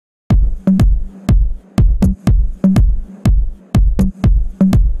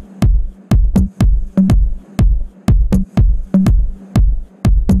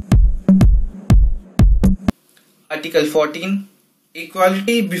Article 14,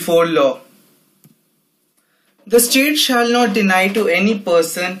 Equality before law. The state shall not deny to any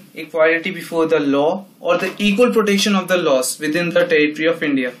person equality before the law or the equal protection of the laws within the territory of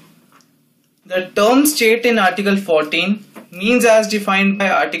India. The term state in Article 14 means as defined by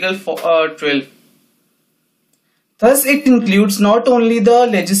Article 12. Thus, it includes not only the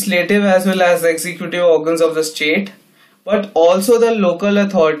legislative as well as the executive organs of the state, but also the local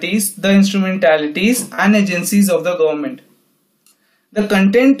authorities, the instrumentalities and agencies of the government. The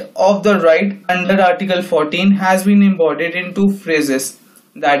content of the right under Article 14 has been embodied in two phrases,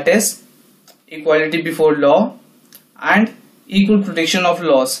 that is, equality before law and equal protection of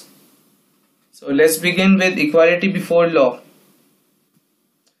laws. So let's begin with equality before law.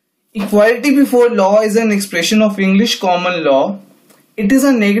 Equality before law is an expression of English common law. It is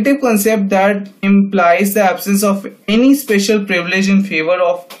a negative concept that implies the absence of any special privilege in favor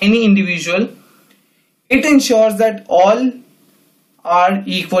of any individual. It ensures that all are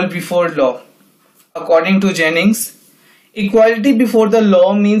equal before law. According to Jennings, equality before the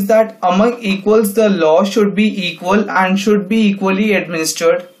law means that among equals the law should be equal and should be equally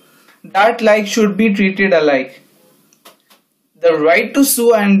administered, that like should be treated alike. The right to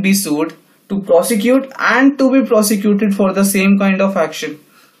sue and be sued, to prosecute and to be prosecuted for the same kind of action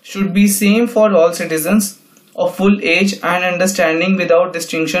should be same for all citizens of full age and understanding without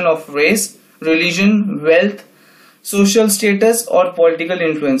distinction of race, religion, wealth, social status or political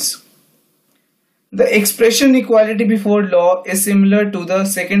influence. The expression equality before law is similar to the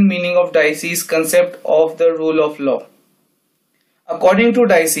second meaning of Dicey's concept of the rule of law. According to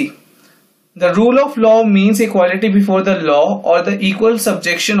Dicey, the rule of law means equality before the law or the equal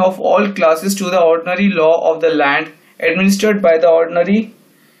subjection of all classes to the ordinary law of the land administered by the ordinary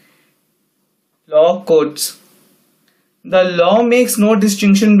law courts. The law makes no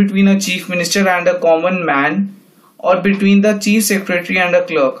distinction between a chief minister and a common man or between the chief secretary and a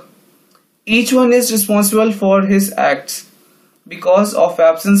clerk. Each one is responsible for his acts. Because of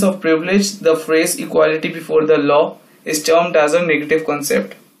absence of privilege, the phrase equality before the law is termed as a negative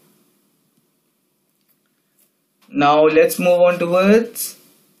concept. Now let's move on towards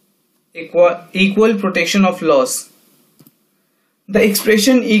equal protection of laws. The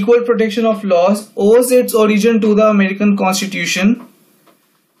expression equal protection of laws owes its origin to the American Constitution,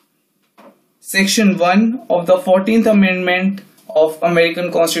 Section 1 of the 14th Amendment of American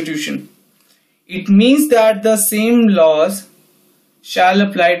Constitution. It means that the same laws shall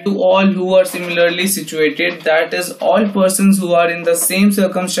apply to all who are similarly situated, that is, all persons who are in the same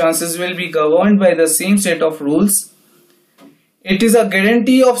circumstances will be governed by the same set of rules. It is a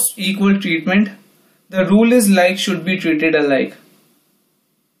guarantee of equal treatment. The rule is like should be treated alike.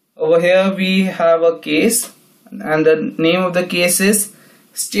 Over here we have a case and the name of the case is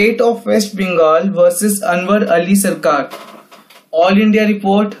State of West Bengal versus Anwar Ali Sarkar. All India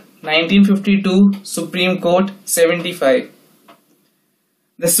Report 1952, Supreme Court 75.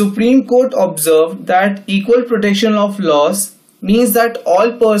 The Supreme Court observed that equal protection of laws means that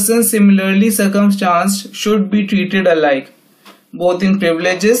all persons similarly circumstanced should be treated alike, both in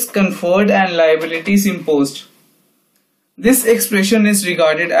privileges conferred and liabilities imposed. This expression is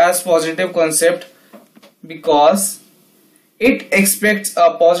regarded as positive concept because it expects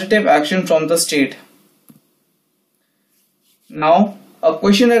a positive action from the state. Now, a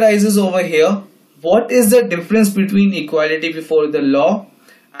question arises over here. What is the difference between equality before the law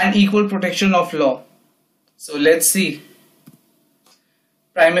and equal protection of law? So let's see.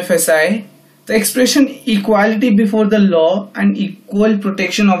 Prima facie, the expression equality before the law and equal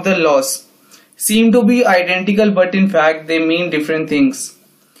protection of the laws seem to be identical, but in fact they mean different things.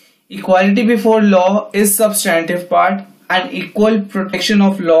 Equality before law is substantive part and equal protection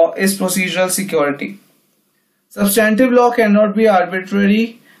of law is procedural security. Substantive law cannot be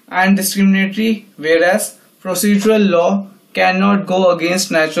arbitrary and discriminatory, whereas procedural law cannot go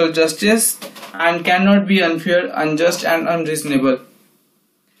against natural justice and cannot be unfair, unjust and unreasonable.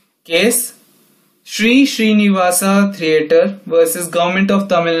 Case Sri Srinivasa Theatre versus Government of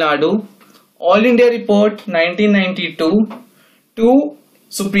Tamil Nadu, All India Report 1992, 2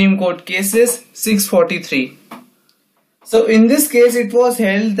 Supreme Court cases 643. So in this case it was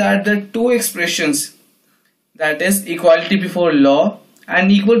held that the two expressions, that is equality before law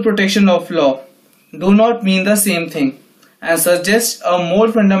and equal protection of law, do not mean the same thing and suggest a more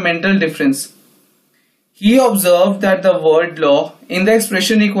fundamental difference. He observed that the word law in the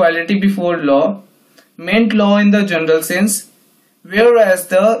expression equality before law meant law in the general sense, whereas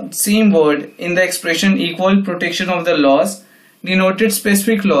the same word in the expression equal protection of the laws denoted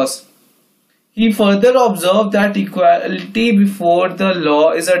specific laws. He further observed that equality before the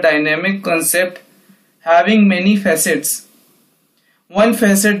law is a dynamic concept having many facets. One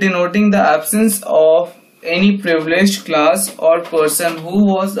facet denoting the absence of any privileged class or person who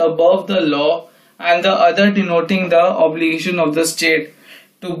was above the law, and the other denoting the obligation of the state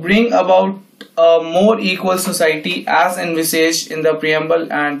to bring about a more equal society as envisaged in the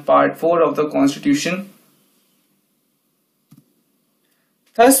preamble and part 4 of the Constitution.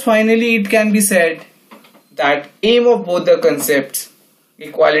 Thus, finally, it can be said that aim of both the concepts,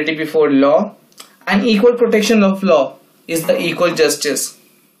 equality before law and equal protection of law, is the equal justice.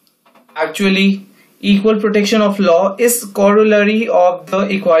 Actually, equal protection of law is corollary of the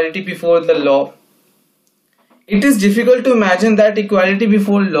equality before the law. It is difficult to imagine that equality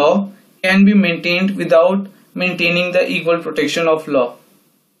before law can be maintained without maintaining the equal protection of law.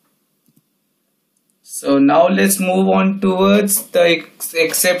 So now let's move on towards the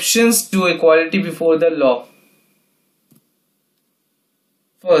exceptions to equality before the law.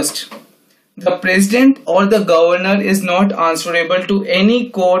 First, the president or the governor is not answerable to any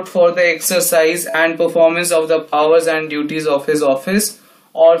court for the exercise and performance of the powers and duties of his office,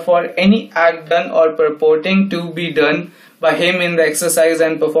 or for any act done or purporting to be done by him in the exercise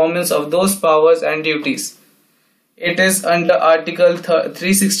and performance of those powers and duties. It is under Article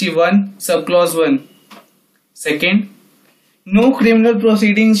 361, Subclause 1. Second, no criminal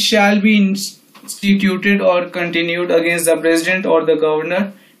proceedings shall be instituted or continued against the president or the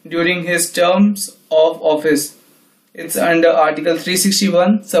governor during his terms of office. It's under Article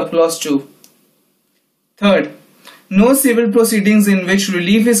 361, Subclause 2. Third, no civil proceedings in which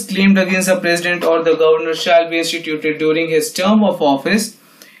relief is claimed against the president or the governor shall be instituted during his term of office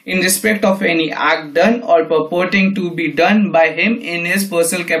in respect of any act done or purporting to be done by him in his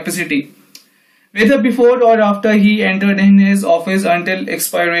personal capacity, whether before or after he entered in his office until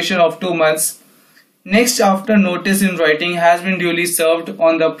expiration of 2 months, next after notice in writing has been duly served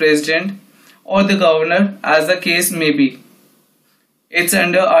on the president or the governor as the case may be. It's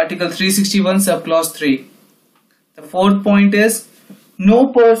under Article 361, Subclause 3. The fourth point is, no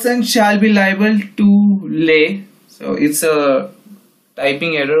person shall be liable to lay, so it's a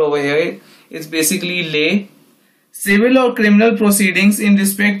typing error over here, it's basically lay, civil or criminal proceedings in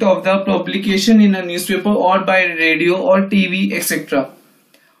respect of the publication in a newspaper or by radio or TV, etc.,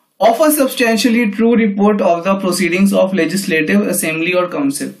 of a substantially true report of the proceedings of legislative assembly or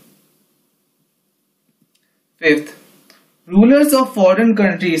council. Fifth, rulers of foreign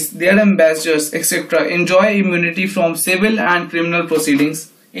countries, their ambassadors, etc., enjoy immunity from civil and criminal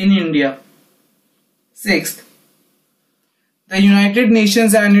proceedings in India. Sixth, the United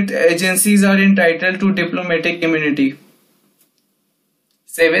Nations and its agencies are entitled to diplomatic immunity.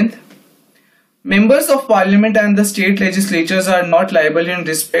 Seventh, members of parliament and the state legislatures are not liable in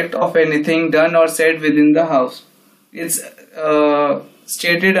respect of anything done or said within the house. It's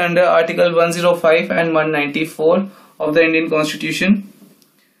stated under Article 105 and 194 of the Indian Constitution.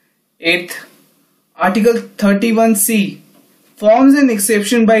 8th, Article 31C forms an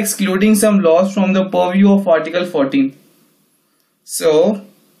exception by excluding some laws from the purview of Article 14. So,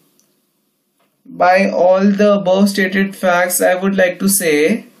 by all the above stated facts, I would like to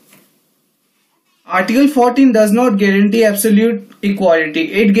say Article 14 does not guarantee absolute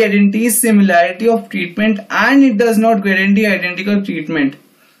equality. It guarantees similarity of treatment, and it does not guarantee identical treatment.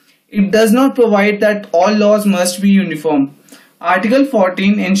 It does not provide that all laws must be uniform. Article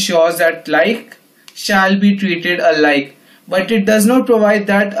 14 ensures that like shall be treated alike, but it does not provide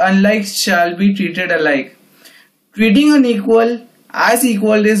that unlike shall be treated alike. Treating unequal as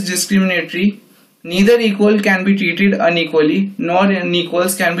equal is discriminatory. Neither equal can be treated unequally, nor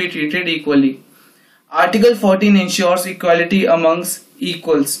unequals can be treated equally. Article 14 ensures equality amongst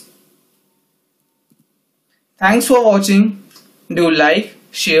equals. Thanks for watching. Do like,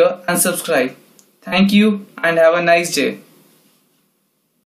 share and subscribe. Thank you and have a nice day.